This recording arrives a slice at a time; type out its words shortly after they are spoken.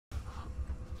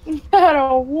Not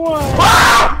a one.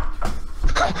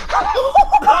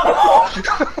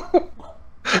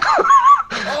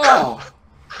 Oh!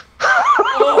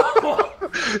 Oh!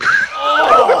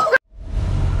 Oh!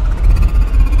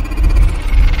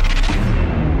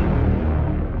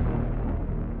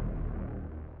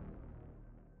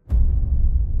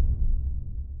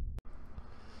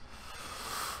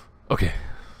 Okay.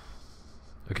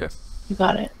 Okay. You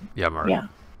got it. Yeah, I'm alright. Yeah.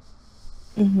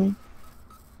 Mm-hmm.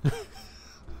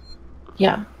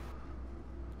 Yeah.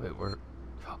 Wait, where?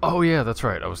 Oh yeah, that's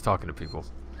right. I was talking to people.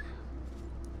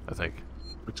 I think.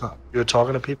 You were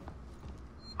talking to people?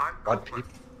 What people?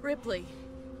 Ripley,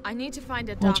 I need to find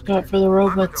a What you doctor. got for the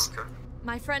robots?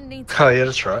 My friend needs Oh yeah,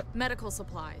 that's right. medical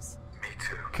supplies. Me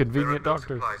too. Convenient there are no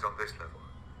doctor. supplies on this level.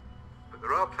 But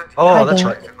there are plenty Oh, Hi that's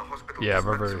there. right. in the hospital Yeah, I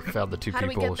remember we dispensary. found the two How do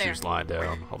we people. get She there? was lying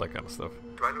down, all that kind of stuff.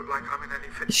 Do I look like I'm in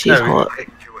any fit? She's No, hot.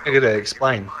 I gotta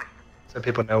explain so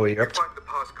people know where you're up to. Find the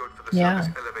passcode for the Yeah.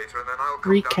 service elevator and then I'll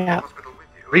come down to the Recap. hospital with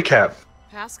you. Recap.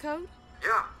 Passcode?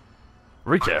 Yeah. I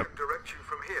Recap. can direct you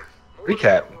from here.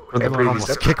 Recap. From the Everyone previous almost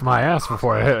episode. kicked my ass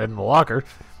before I hit in the locker.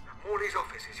 Morley's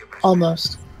office is your best.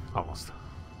 Almost. Almost.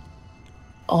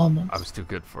 Almost. I was too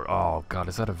good for. Oh god,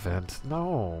 is that a vent?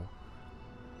 No.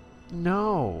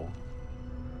 No.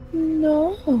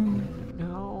 No.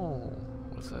 No.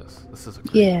 What's this? This is a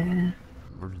great Yeah.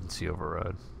 emergency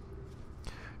override.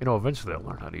 You know, eventually I'll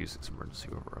learn how to use these emergency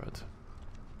overrides.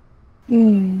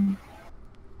 Hmm.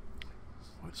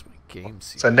 What's my game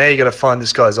scene? So now you gotta find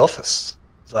this guy's office.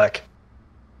 It's like,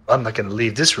 I'm not gonna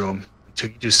leave this room until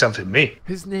you do something to me.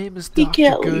 His name is He Dr.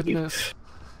 can't leave. Goodness.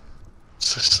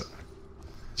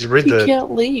 Did you read He the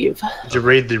can't leave. Did you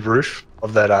read the roof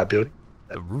of that building?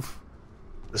 The roof.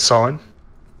 The sign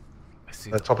I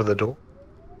see. at the top of the door?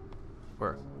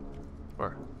 Where?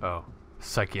 Where? Oh.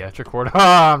 Psychiatric ward?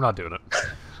 Ah, I'm not doing it.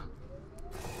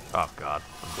 Oh god,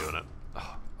 I'm doing it.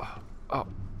 Oh, oh, oh,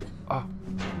 oh.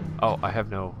 Oh, I have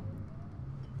no...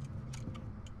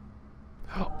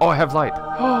 Oh, I have light.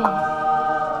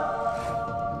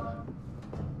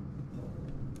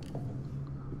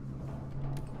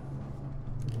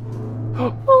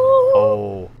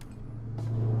 Oh.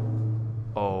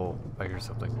 Oh, I hear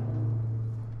something.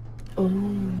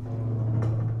 Ooh.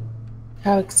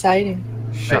 How exciting.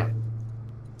 Shut.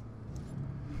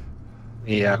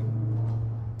 Yeah.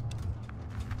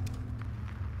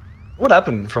 What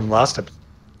happened from last episode?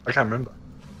 I can't remember.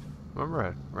 Remember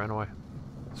I ran away.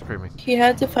 Screaming. He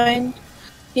had to find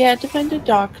a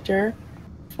doctor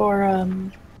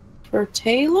for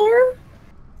Taylor?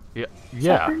 Yeah. Is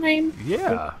that her Yeah. name?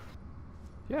 Yeah.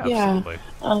 Yeah, Yeah.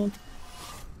 absolutely.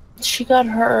 She got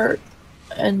hurt,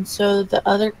 and so the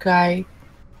other guy,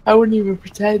 I wouldn't even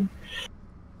pretend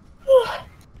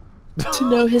to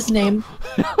know his name.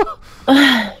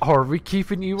 Are we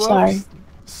keeping you Sorry. up,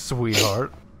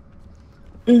 sweetheart?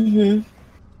 Mm-hmm.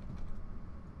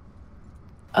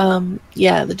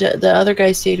 Yeah, the other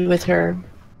guy stayed with her,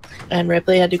 and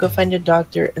Ripley had to go find a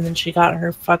doctor, and then she got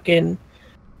her fucking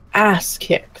ass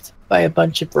kicked by a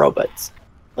bunch of robots.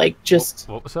 Like, just,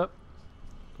 What was that?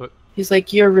 What? he's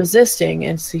like, you're resisting,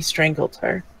 and he strangled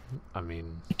her. I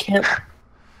mean,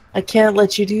 I can't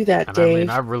let you do that, and Dave. I mean,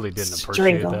 I really didn't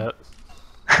appreciate Strangle. that.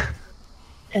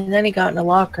 And then he got in a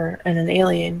locker, and an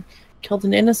alien killed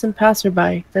an innocent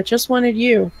passerby that just wanted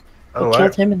you, but Oh, wow.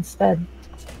 killed him instead.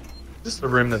 Is this the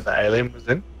room that the alien was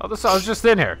in? Oh, I was just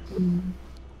in here.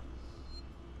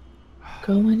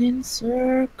 Going in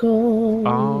circles.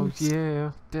 Oh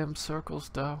yeah, them circles,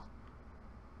 though.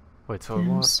 Wait, so I in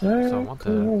want, so I want that.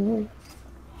 circles.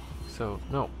 So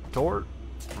no, door,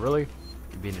 really?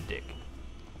 You're being a dick.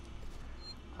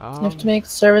 You have to make the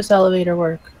service elevator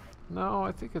work. No,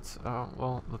 I think it's.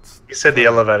 Well, let's. You said the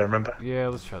elevator, remember? Yeah,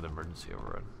 let's try the emergency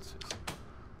override. Let's see.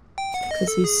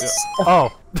 Because he's stuck.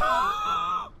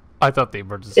 Oh, I thought the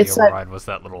emergency It's like- override was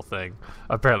that little thing.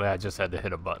 Apparently, I just had to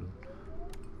hit a button.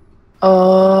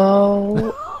 Oh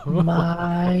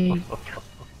my Let's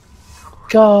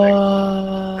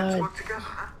god. work together,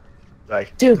 huh?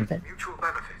 Like, Mutual Doovan.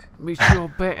 benefit. Mutual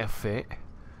benefit.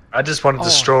 I just wanted to Oh.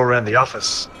 stroll around the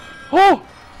office. Oh!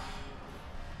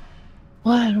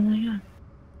 What? Oh my god.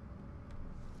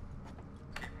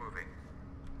 Keep moving.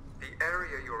 The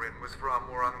area you're in was for our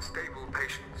more unstable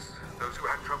patients, those who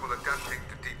had trouble adapting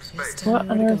to deep space. What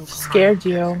on earth scared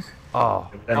you? Oh,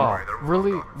 Then-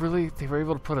 really? Really? They were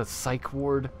able to put a psych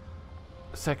ward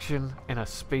section in a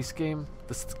space game?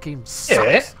 This game sucks.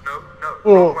 Yeah. No, no,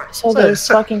 Well, wrong way. So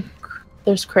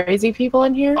there's crazy people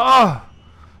in here? Oh!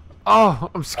 Oh,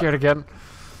 I'm scared again.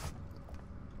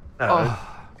 No, Oh,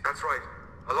 That's right.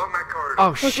 Along that corridor. oh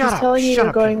Look, shut he's up. telling you Shut you're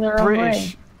up, going the wrong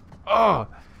British. way. Oh,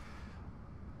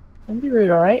 Don't be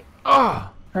rude, alright? Oh!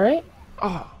 Alright?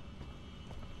 Oh!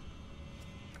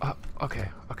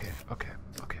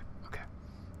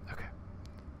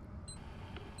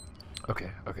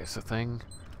 Okay. Okay, so thing.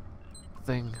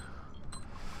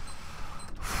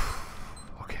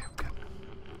 Okay, I'm good.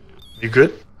 You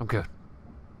good? I'm good.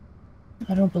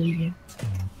 I don't believe you.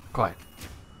 Quiet.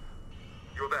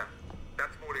 You're there.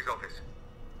 That's Morley's office.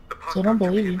 The So I don't passcode should be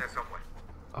believe in you. there somewhere.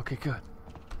 Okay, good.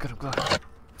 Good, I'm glad.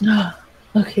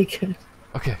 Okay, good.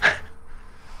 Okay.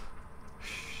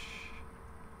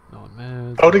 No one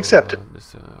meds. Vote accepted.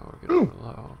 We're gonna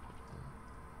allow.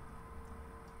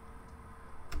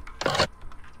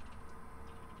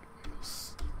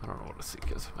 I don't know what a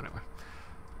seek is. Anyway.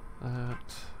 That.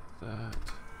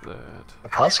 The Have you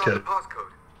found passcode. the passcode?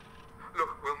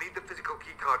 Look, we'll need the physical key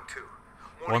card too.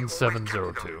 Morley always carries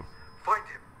 1702. them. Find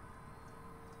him.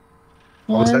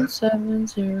 What was that?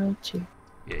 1702.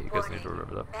 Yeah, you guys need to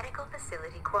remember that. Medical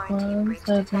facility quarantine breach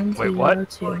detected. 1702. Wait, what?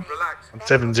 Relax.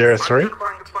 703. I'm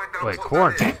trying to find out Wait, what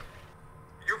quarantine? that is.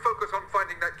 You focus on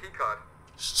finding that key card.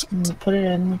 I'm gonna put it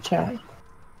in the chat.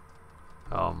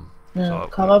 So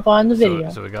Come up on the video.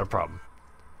 So we got a problem.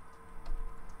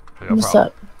 We got a What's problem.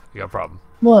 up? You got a problem.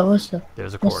 What? What's up?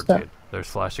 There's a What's quarantine. up? There's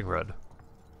flashing red.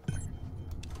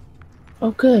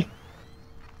 Oh, good.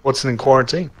 What's in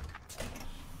quarantine?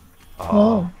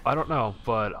 Oh. I don't know,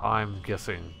 but I'm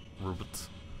guessing Rubens.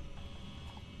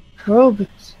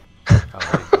 Robots.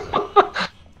 I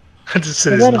just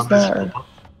said I his bet it's numbers. not.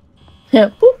 Yeah,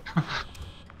 boop.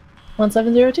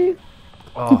 1702.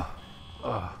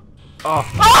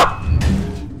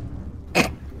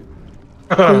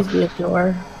 Please be a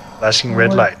door. Flashing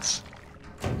red lights.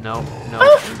 No. It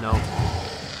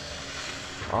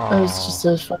was just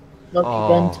a fucking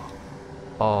lucky vent.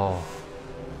 Oh.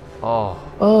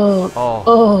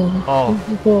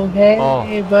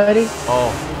 Hey, buddy.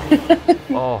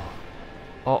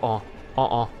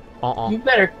 You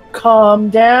better calm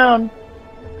down.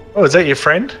 Oh, is that your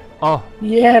friend?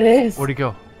 Yeah, it is. Where'd he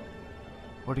go?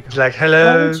 He's like,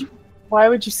 hello. Why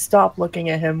would you stop looking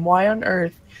at him? Why on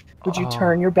earth would you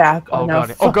turn your back on that God.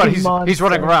 fucking Oh god, he's monster?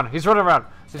 running around. He's running around.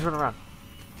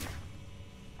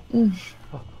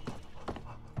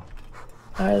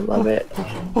 I love it.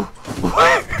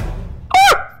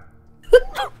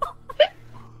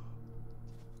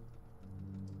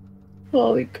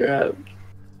 Holy crap.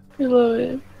 I love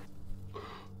it.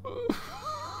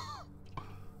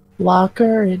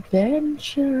 Locker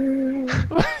adventure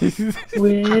with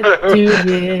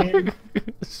Doovan.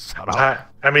 Shut up.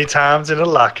 How many times in a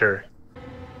locker?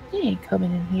 He ain't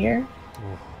coming in here.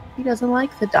 He doesn't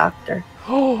like the doctor.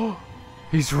 Oh,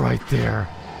 he's right there.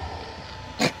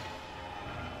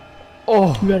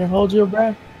 Oh. You better hold your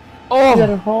breath. Oh. You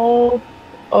better hold.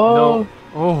 Oh.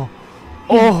 No. Oh.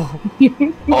 Oh.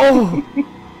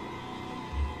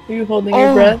 Are you holding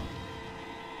your breath?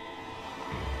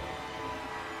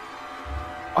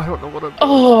 I don't know what I'm doing.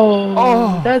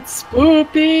 Oh. That's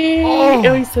spoopy.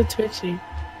 Oh. He's so twitchy.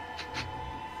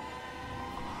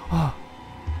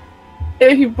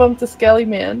 Hey, he bumped a skelly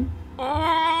man.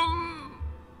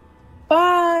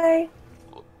 Bye.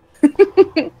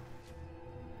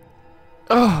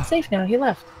 Safe now. He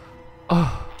left.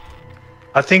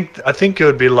 I think it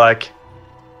would be like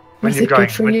when Was you're it going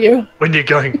good for you? when you're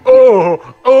going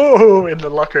oh in the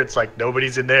locker. It's like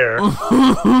nobody's in there.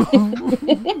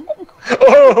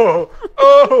 oh.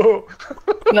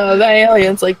 No, the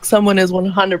alien's like someone is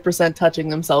 100% touching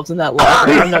themselves in that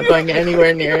locker. I'm not going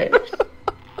anywhere near it.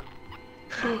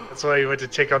 That's why you went to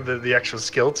check on the actual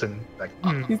skeleton. Like,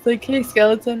 He's like, hey,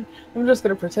 skeleton, I'm just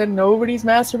gonna pretend nobody's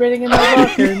masturbating in that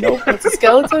locker. Nope, it's a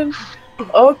skeleton.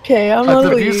 Okay, I'm gonna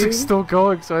The leave. music's still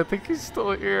going, so I think he's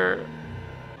still here.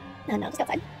 No, just go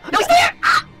outside. No, he's there!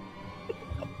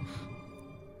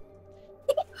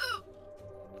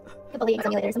 The bullying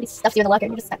simulator. Somebody stuffs you in the locker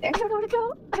and you're just stuck there. I don't know where to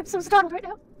go. I'm so startled right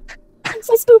now. I'm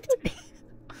so spooked.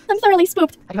 I'm thoroughly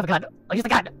spooked. I have a gun. I'll use the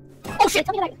gun. Oh shit,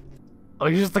 tell me that. I'll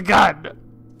use the gun.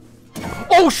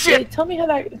 Oh shit! Wait, tell me how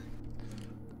that. I You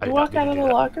did walk not out mean of to the do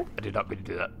that. locker? I did not mean to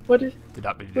do that. What did Did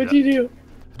not mean to do What'd that. you do?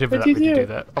 I did not What'd you mean to do? do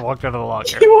that. I walked out of the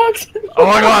locker. You walked. Oh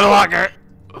my god, the locker!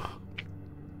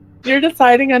 You're just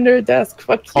hiding under a desk.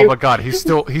 Fuck you. Oh my god, he's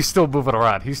still moving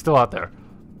around. He's still out there.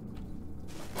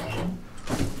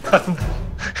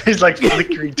 he's like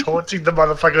flickering, taunting the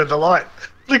motherfucker with the light.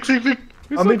 Flick. He's I'm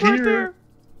in like right here. there.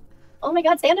 Oh my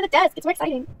god, stay under the desk. It's more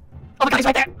exciting. Oh my god, he's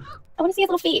right there. I want to see his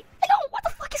little feet. No, what the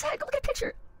fuck is that? Go look at a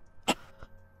picture.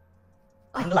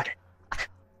 I'm in the locker.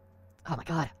 Oh my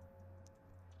god.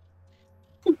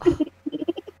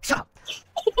 Shut up.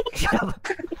 Shut up.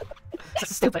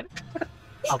 This is stupid.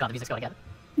 Oh god, the music's going again.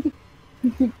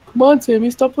 Come on,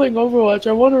 Sammy, stop playing Overwatch.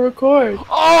 I want to record.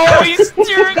 Oh, he's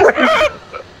steering.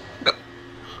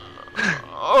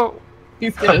 Oh.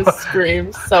 He's gonna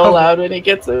scream so loud when he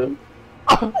gets him.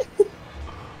 No,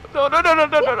 no, no, no, no,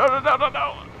 no, no, no, no,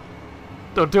 no.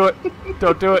 Don't do it.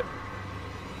 Don't do it.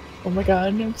 Oh my god,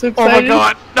 I'm so Oh excited. my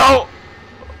god. No.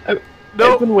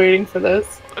 No. I've been waiting for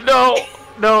this. No.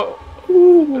 No.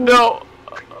 Ooh. No.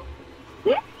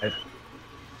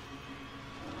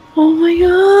 Oh my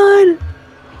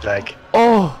god. Like,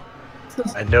 Oh.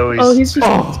 I know he's. Oh, he's just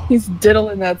Oh. he's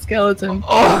diddling that skeleton.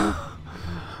 Oh.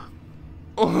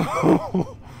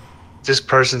 Oh. This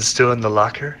person's still in the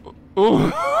locker.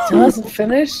 Oh. Still hasn't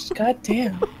finished? God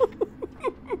damn. I'm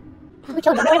gonna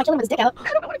kill him. I'm gonna kill him with his dick out.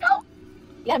 I don't know where to go.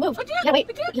 You gotta move. You gotta wait.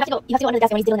 You have to go. You have to go under the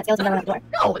desk when he's dealing that skeleton down the door.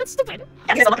 No, that's stupid.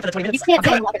 I'm just looking for the 20 minutes. You can't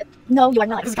stay in the locker. No, you are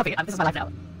not. This is comfy. This is my life now.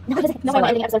 No, it isn't. No, I'm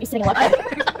editing episode. You're sitting in the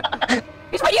locker.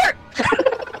 He's right here.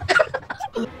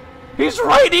 He's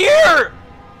right here.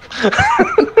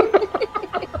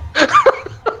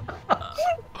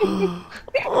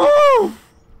 Oh.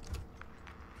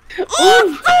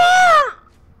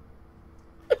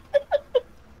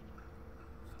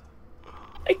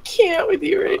 I can't with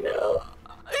you right now.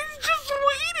 He's just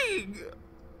waiting.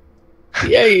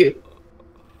 Yeah, you.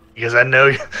 Because I know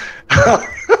you.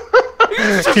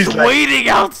 He's just He's like, waiting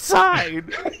outside.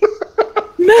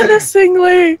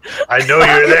 Menacingly. I know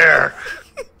you're there.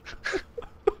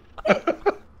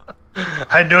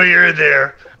 I know you're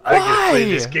there. I can play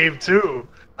Why? this game too.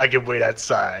 I can wait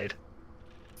outside.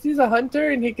 He's a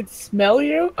hunter and he can smell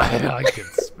you. I can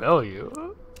smell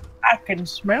you. I can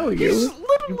smell He's you.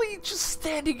 literally just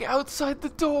standing outside the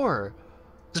door.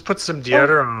 Just put some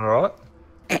deodorant on,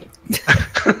 right?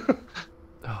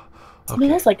 Oh,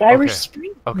 Smells like Irish okay.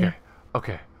 Spring. Okay.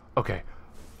 Okay. Okay.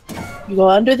 You go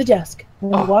under the desk.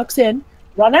 When Oh. he walks in,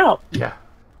 run out. Yeah.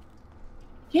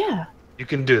 Yeah, You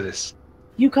can do this.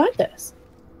 you got this.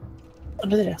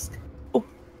 Under the desk. Oh,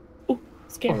 oh,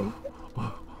 scary.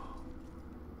 As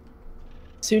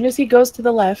soon as he goes to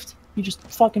the left, you just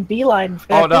fucking beeline for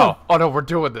that Oh no. door. Oh no. We're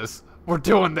doing this. We're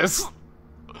doing this.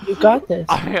 You got this.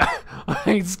 I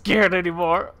ain't scared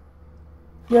anymore.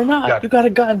 You're not. Got it. You got a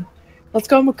gun. Let's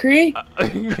go, McCree.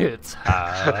 It's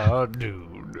high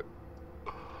noon.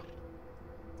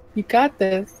 You got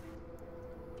this.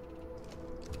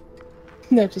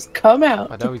 No, just come out.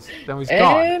 I know he's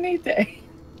gone. Any day.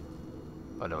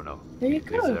 Oh no no. There you He's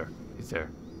go. there. He's there.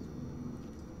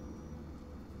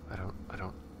 I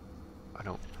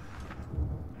don't.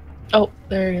 Oh,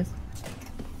 there he is.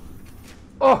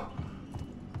 Oh.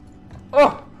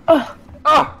 Oh. Oh,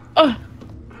 Oh. oh.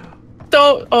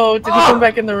 Don't. Oh, did he come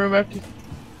back in the room after?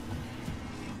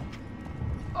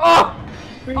 Oh.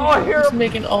 Oh, I hear He's him.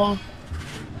 making all.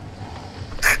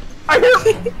 I hear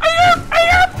him. I hear him. I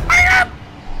hear him. I hear him.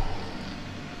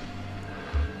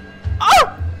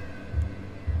 Oh.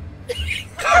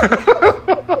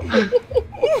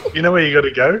 You know where you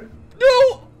gotta go?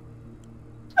 No.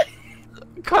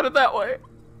 Cut it that way.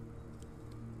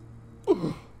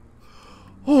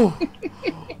 Oh.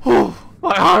 Oh.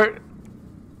 My heart.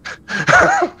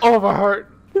 Oh, my heart.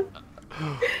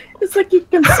 It's like you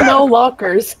can smell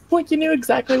lockers. Like you knew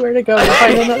exactly where to go to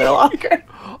find another locker.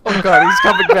 Oh god, he's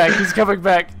coming back. He's coming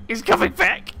back. He's coming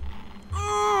back.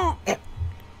 Ooh.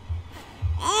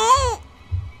 Ooh.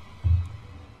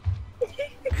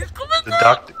 He's coming The back.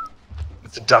 doctor.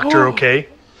 Is the doctor okay?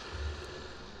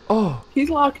 Oh. He's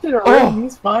locked in a room. Oh.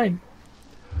 He's fine.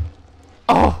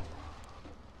 Oh.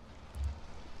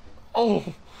 Oh.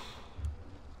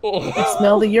 I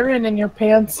smell the urine in your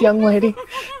pants, young lady.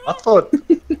 I thought.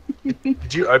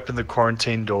 Did you open the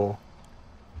quarantine door?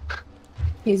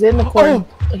 He's in the quarantine.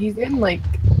 He's in like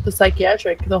the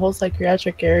psychiatric. The whole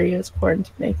psychiatric area is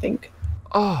quarantine, I think.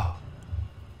 Oh.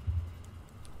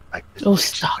 Like this Oh,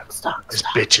 bitch- stop. This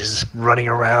bitch is running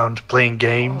around playing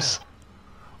games.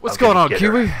 What's I'm going gonna on, get her.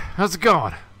 Kiwi? How's it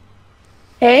going?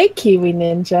 Hey, Kiwi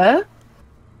Ninja.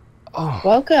 Oh.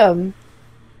 Welcome.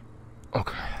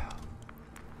 Okay.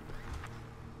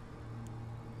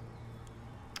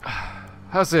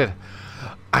 How's it?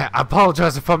 I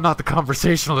apologize if I'm not the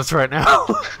conversationalist right now.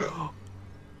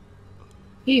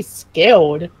 He's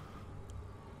scared.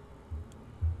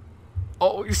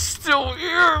 Oh, he's still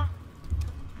here.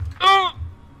 Oh.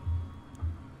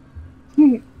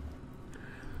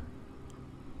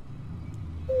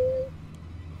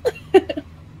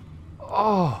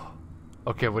 Oh.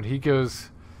 Okay, when he goes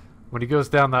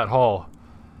down that hall,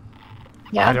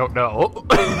 Yeah. I don't know.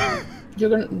 You're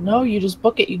gonna no. You just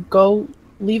book it. You go.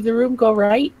 Leave the room. Go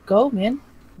right. Go, man.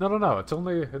 No. It's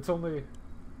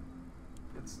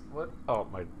what? Oh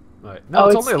my. No, Oh,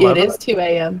 it's only 11. it is 2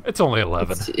 a.m. It's only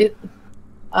 11.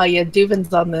 Yeah,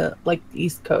 Doovan's on the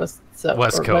East Coast, so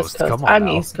West or Coast. Come on I'm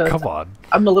now. East Coast. Come on.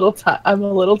 I'm a little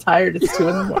tired. It's 2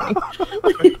 in the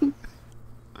morning.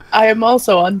 I am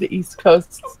also on the East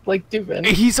Coast, like Doovan.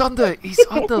 He's on that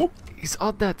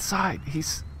side.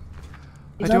 He's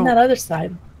on that other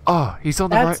side. Oh, he's on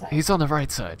the That right. side. He's on the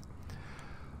right side.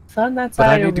 It's on that But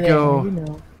I side need over to there, go- you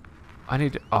know. I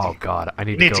need to. Oh God, I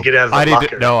need You to need go. to get out of the I need locker.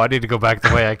 to. No, I need to go back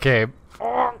the way I came.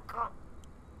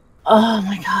 Oh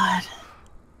my god.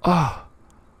 Oh.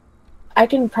 I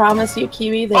can promise you,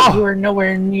 Kiwi, that Oh. you are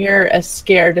nowhere near as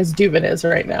scared as Doovan is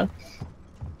right now.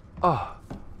 Oh.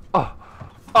 Oh.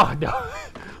 Oh no.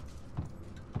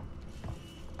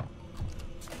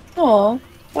 Aw,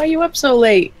 why are you up so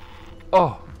late?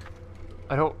 Oh.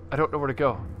 I don't know where to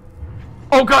go.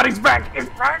 Oh God, he's back! He's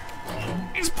back!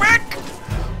 He's back!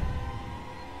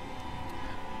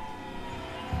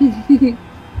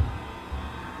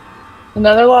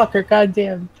 Another locker,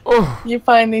 goddamn. Oh. You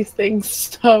find these things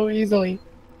so easily.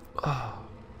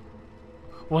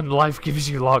 When life gives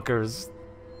you lockers,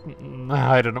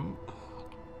 hide in them.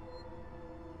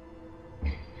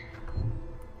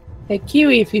 Hey,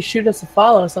 Kiwi, if you shoot us a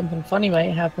follow, something funny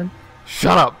might happen.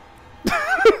 Shut up.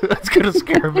 That's gonna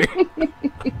scare me.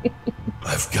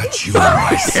 I've got you in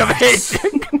my Damn sights.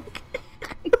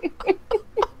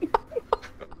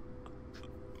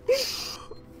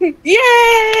 it.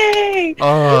 Yay!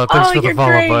 Oh, thanks for the you're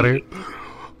follow, great. buddy.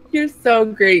 You're so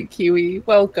great, Kiwi.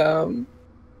 Welcome.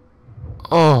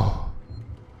 Oh.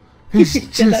 He's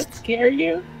Did just that scare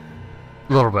you?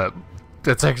 a little bit.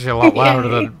 That's actually a lot louder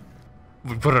than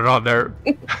we put it on there.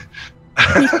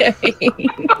 Yay.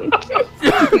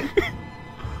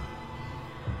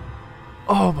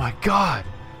 Oh my God.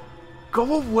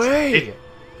 Go away.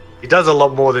 He does a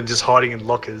lot more than just hiding in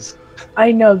lockers.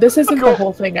 I know, this isn't Go- the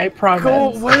whole thing, I promise.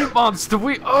 Go away, monster.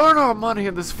 We earn our money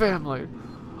in this family.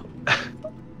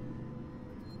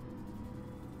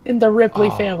 In the Ripley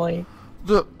Oh. family.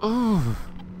 The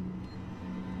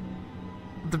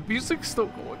music's still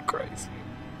going crazy.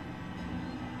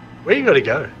 Where you gotta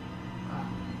go?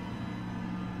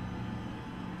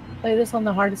 Play this on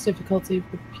the hardest difficulty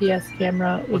with PS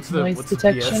camera What's with noise the PS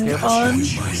detection camera? on. You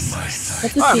in my What's sights.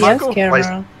 a Hi, PS Michael.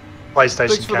 camera? PlayStation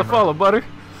Thanks for camera. the follow, buddy.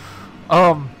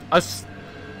 I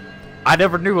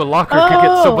never knew a locker could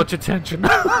get so Oh. much attention.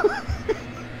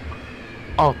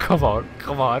 Oh, come on,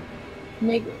 come on.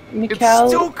 Mikal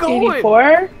still going.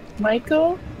 84?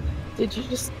 Michael? Did you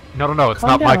just... No, it's Calm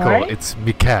not down, Michael. alright? It's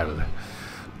Mikael.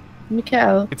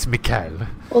 Mikal, It's Mikael.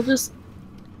 we'll just...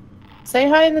 Say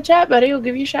hi in the chat, buddy. We'll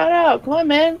give you a shout out. Come on,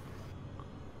 man.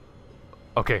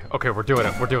 Okay, we're doing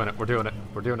it. We're doing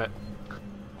it.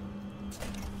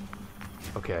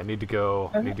 Okay, I need to go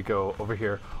over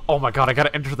here. Oh my God, I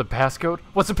gotta enter the passcode.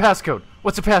 What's the passcode?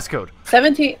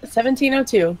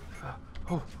 1702.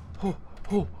 Oh.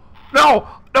 No,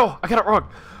 I got it wrong.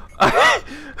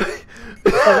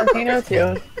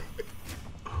 1702.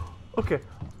 Okay.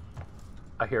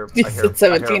 I hear him. You said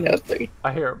 1703.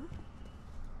 I hear him.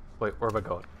 Wait, where am I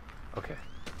going? Okay.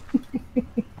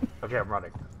 Okay, I'm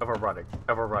running. Ever running.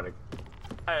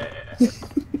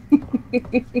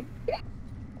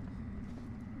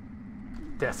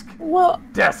 Desk. Well,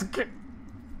 Desk.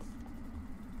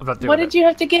 I'm not doing what it. did you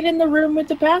have to get in the room with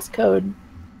the passcode?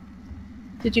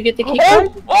 Did you get the key Oh!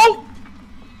 card? Oh!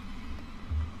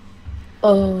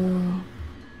 Oh.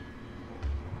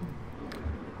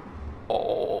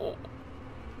 Oh.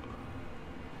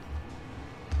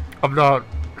 I'm not.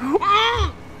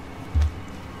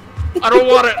 I don't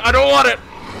want it.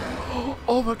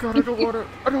 Oh my God, I don't want it.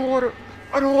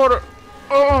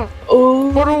 Oh,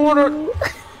 Oh. I don't want it.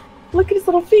 Look at his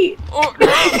little feet. Oh.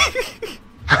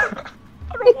 I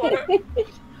don't want it.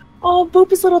 Oh, boop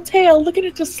his little tail. Look at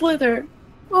it just slither.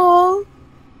 Oh.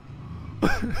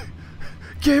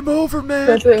 Game over, man.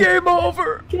 That's it. Game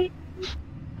over.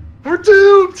 We're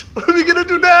doomed! What are we gonna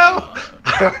do now?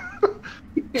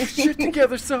 Shit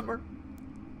together, Summer.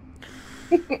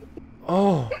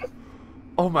 Oh,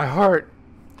 my heart.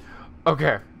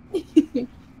 Okay.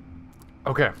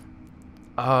 Okay.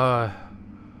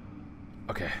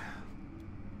 Okay.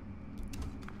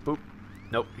 Boop.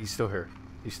 Nope, he's still here.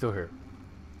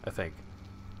 I think.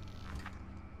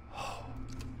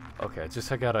 Okay, I don't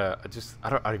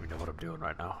even know what I'm doing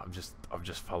right now. I'm just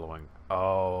following.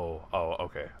 Oh,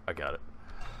 okay, I got it.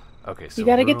 Okay, so You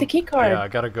gotta get the key card. Yeah, I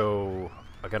gotta go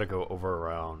over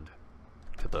around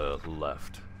to the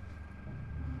left.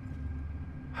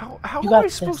 How You am got I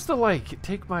this. supposed to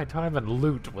take my time and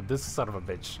loot with this son of a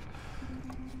bitch?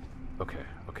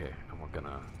 Okay, and we're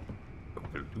gonna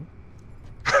loot.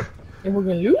 And we're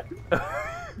gonna loot?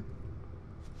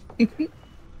 Okay,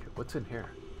 what's in here?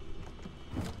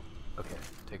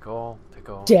 Take all.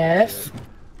 Deaf. Shit.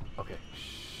 Okay.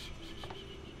 Shh.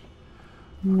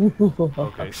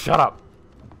 Okay, shut up.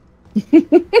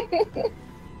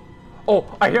 Oh,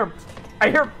 I hear him. I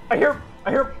hear him. I hear him.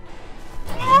 I hear him.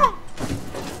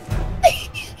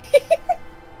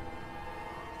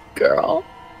 Girl.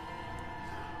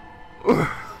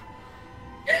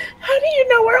 How do you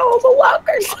know where all the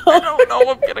lockers are? I don't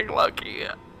know. I'm getting lucky.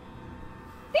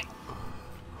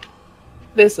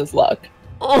 This is luck.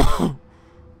 Oh.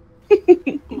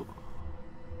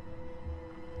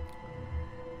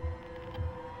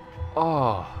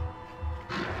 Oh.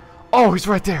 Oh, he's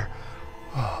right there.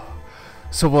 Oh.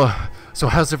 So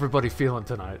how's everybody feeling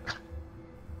tonight?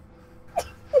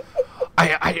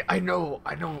 I know,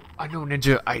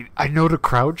 Ninja. I know to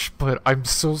crouch, but I'm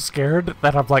so scared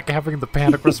that I'm like having the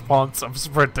panic response. I'm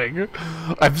sprinting.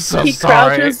 I'm so He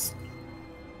sorry. crouches.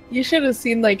 You should have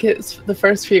seen like the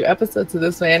first few episodes of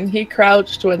this man. He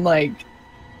crouched when like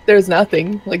there's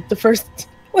nothing. Like the first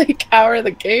like hour of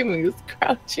the game, he was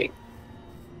crouching.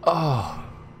 Oh.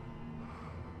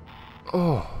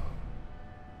 Oh.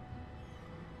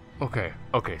 Okay.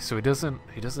 Okay. So he doesn't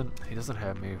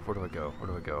have me. Where do I go? Where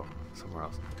do I go? Somewhere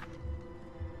else.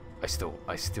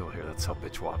 I still hear that sub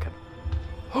bitch walking.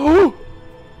 Oh!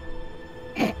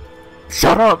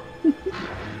 Shut up!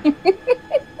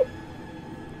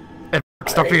 And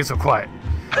stop being so quiet.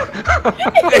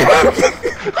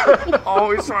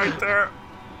 Oh, he's right there.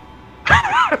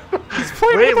 He's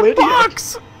playing with a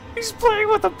box. He's playing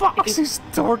with a box. He's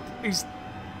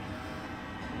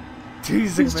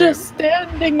teasing He's me. just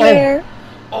standing there.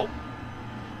 Oh.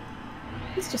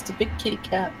 He's just a big kitty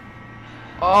cat.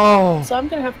 Oh. So I'm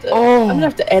gonna have to. Oh. I'm gonna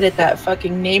have to edit that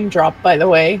fucking name drop. By the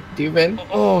way, Doovan.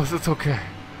 Oh, that's okay.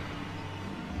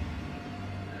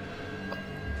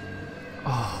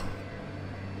 Oh.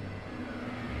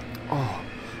 Oh.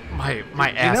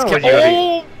 My ass. know what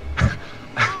Oh.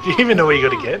 Do you even know what you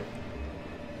gotta get?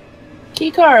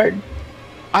 Key card.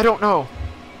 I don't know.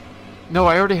 No,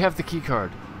 I already have the key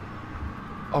card.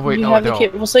 Oh wait, You no, I have the don't. key.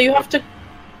 Well, so you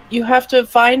have to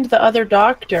find the other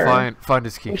doctor. Find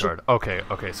his key card. Okay,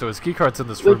 okay. So his key card's in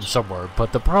this room somewhere,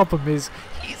 but the problem is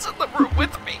he's in the room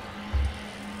with me.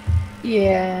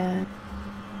 Yeah.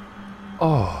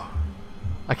 Oh,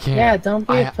 I can't. Yeah, don't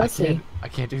be a pussy. I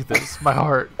can't do this. My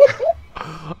heart.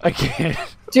 I can't.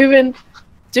 Doovan,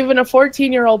 a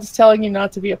 14-year-old is telling you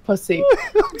not to be a pussy.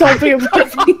 Don't be a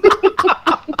pussy.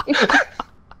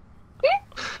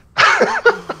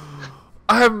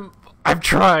 I'm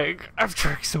trying. I'm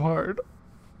trying so hard.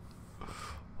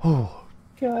 Oh.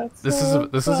 God, This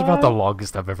is about the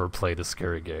longest I've ever played a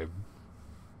scary game.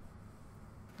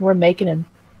 We're making him.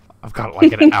 I've got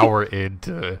like an hour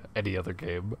into any other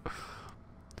game.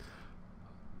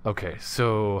 Okay,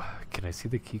 so can I see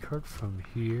the key card from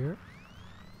here?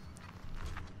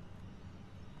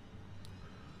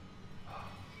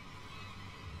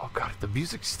 Oh god, the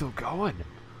music's still going.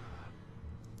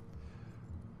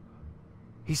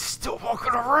 He's still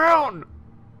walking around.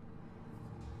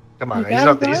 Come on, You man. He's gotta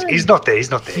not there. run. He's not there.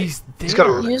 He's not there. He's He's got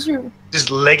to Use your. just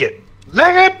leg it.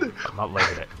 Leg it. I'm not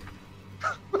legging it.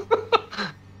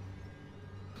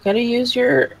 Gotta use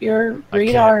your I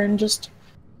radar and just.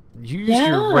 Use Yeah,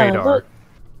 your radar. look.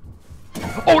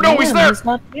 Oh no, he's Man, there! He's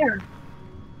not there.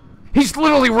 He's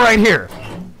literally right here!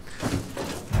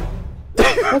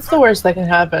 What's the worst that can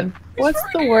happen? What's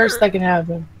the worst that can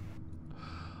happen?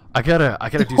 I gotta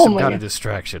do Oh some my kind of God.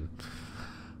 distraction.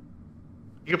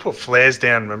 You can put flares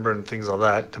down, remember, and things like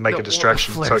that to make No, a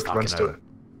distraction so flares it not runs to gonna- it.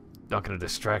 Not gonna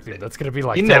distract him. That's gonna be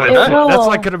like You never throwing a know. that's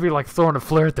like gonna be like throwing a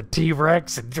flare at the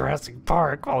T-Rex in Jurassic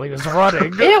Park while he was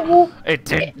running. It will. It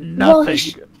did Well, nothing.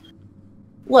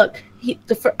 Look,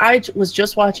 I was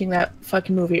just watching that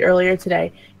fucking movie earlier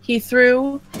today. He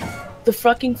threw the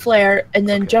fucking flare, and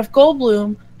then Jeff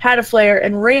Goldblum had a flare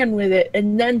and ran with it,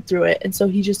 and then threw it. And so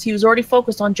he was already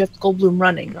focused on Jeff Goldblum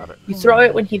running. Got it. You throw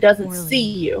it when he doesn't see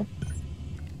you.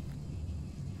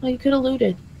 Oh, you could have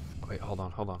looted. Wait, hold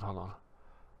on. Oh,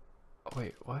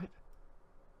 wait, what?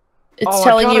 It's Oh, I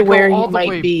telling gotta you go where he all the way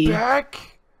might be. Back?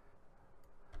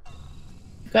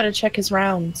 You gotta check his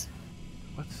rounds.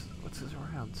 What's his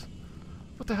rounds?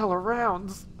 What the hell are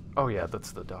rounds? Oh yeah,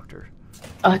 that's the doctor.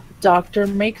 A doctor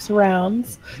makes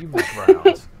rounds. You make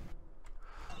rounds.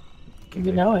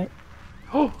 You know it.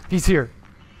 Oh, he's here.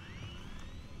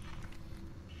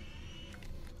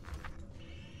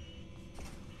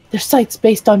 Their sight's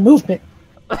based on movement.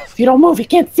 If you don't move, he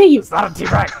can't see you. It's not a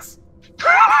T-Rex.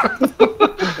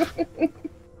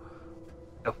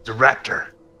 No, the raptor.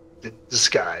 The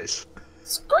disguise.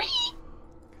 Scream!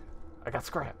 I got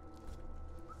scrap.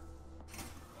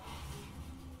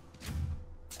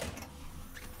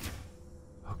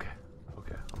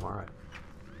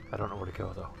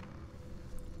 go, though?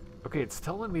 Okay, it's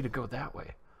telling me to go that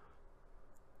way.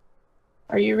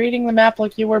 Are you reading the map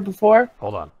like you were before?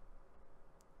 Hold on.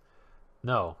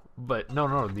 No, but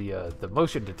no, the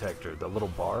motion detector, the little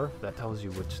bar, that tells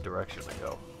you which direction to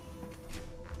go.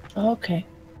 Okay.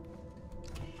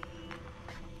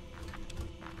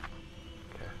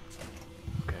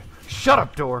 Okay. Shut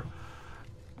up, door!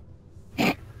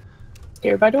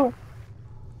 Here by door.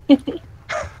 Oh,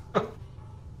 that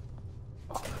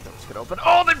door's gonna open.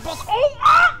 Oh, they both. Oh,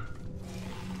 ah!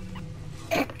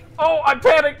 Oh, I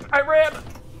panicked. I ran.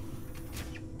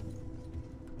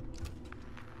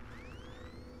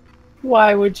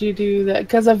 Why would you do that?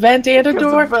 Because a vent and a 'Cause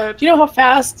door? a vent. Do you know how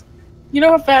fast? You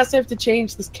know how fast I have to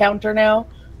change this counter now?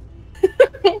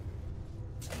 Come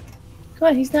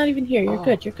on, he's not even here. You're Oh,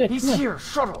 good. You're good. He's Come on. here.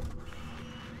 Shut up.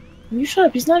 You shut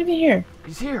up. He's not even here.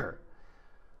 He's here.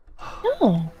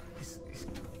 No. He's...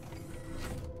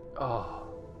 Oh.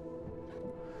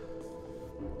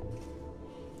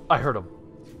 I heard him.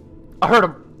 I heard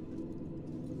him.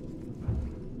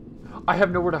 I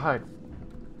have nowhere to hide.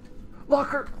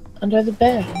 Locker. Under the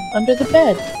bed. Under the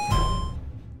bed.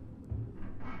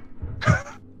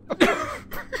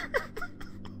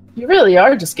 You really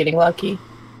are just getting lucky.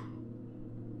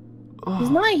 He's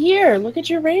not here. Look at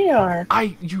your radar.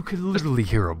 You can literally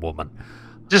hear a woman.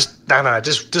 Just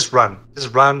just run.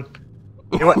 Just run.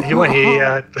 He won't hear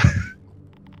you.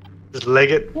 Just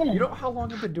leg it. Yeah. You know how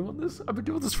long I've been doing this? I've been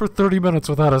doing this for 30 minutes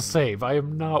without a save. I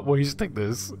am not wasting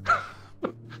this.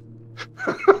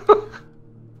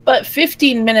 But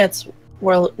 15 minutes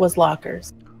was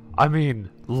lockers. I mean,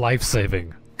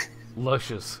 life-saving.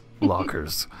 Luscious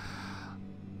lockers.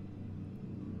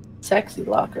 Sexy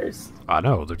lockers. I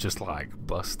know, they're just like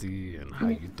busty and how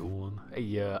you doing?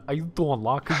 Hey, how you doing,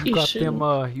 locker? You got them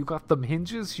you got them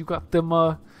hinges? You got them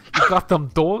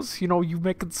doors? You know, you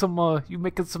making some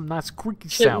nice creaky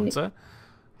sounds, huh?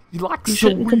 You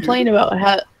shouldn't complain about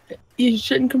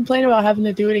having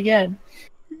to do it again.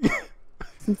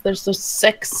 Since they're so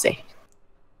sexy.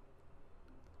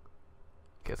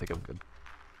 Okay, I think I'm good.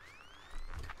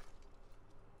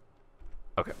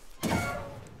 Okay.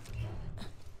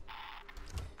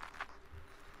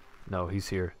 No, he's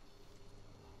here.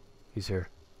 He's here.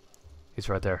 He's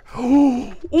right there.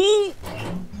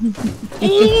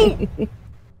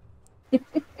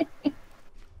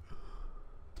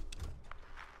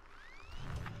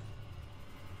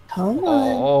 Come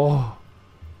on. Oh.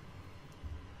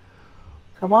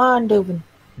 Come on, Doovan.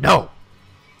 No.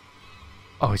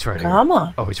 Oh, he's right here. Come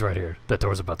on. Oh, he's right here. That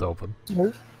door's about to open.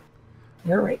 You're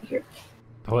right here.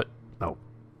 What? No.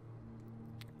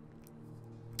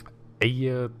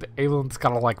 The alien's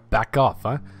gotta, like, back off,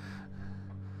 huh?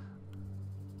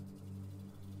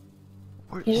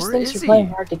 He just where thinks is you're he? playing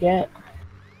hard to get.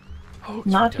 Oh,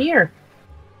 Not here.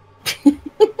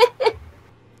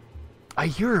 I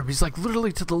hear him. He's, like,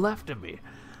 literally to the left of me.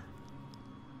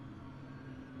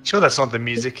 Sure, that's not the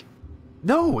music.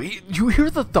 No, you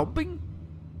hear the thumping?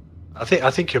 I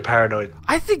think you're paranoid.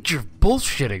 I think you're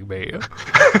bullshitting me.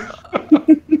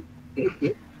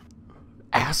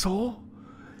 Asshole.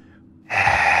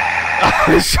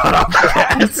 Shut up,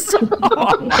 yes.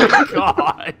 Oh my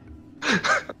god.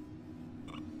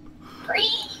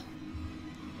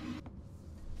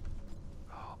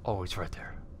 Oh, he's right there.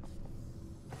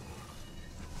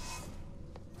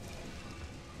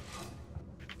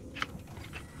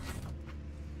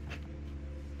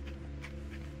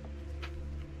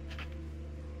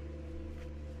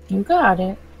 You got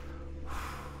it.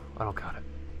 I don't got it.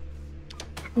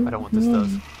 I don't want this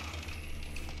does.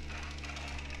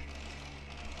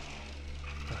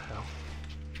 What the hell?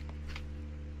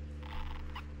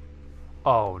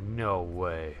 Oh, no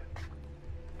way.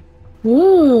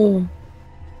 Ooh.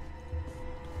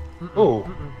 Oh,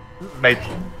 made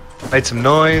some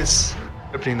noise,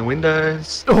 opening the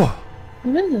windows. Oh.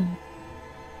 What is it?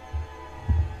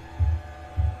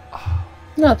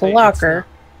 Not the Wait, locker.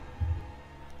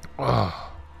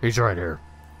 Oh, he's right here.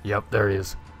 Yep, there he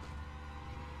is.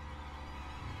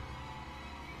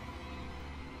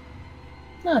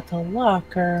 Not the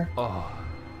locker. Oh.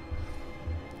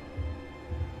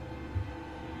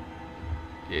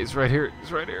 Yeah, he's right here.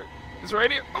 He's right here. He's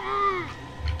right here.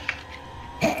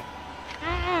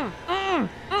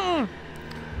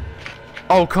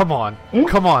 Oh, come on.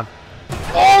 Come on.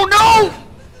 Oh, no!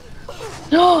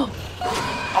 No!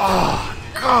 Oh,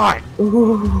 God.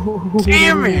 Ooh.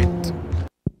 Damn it.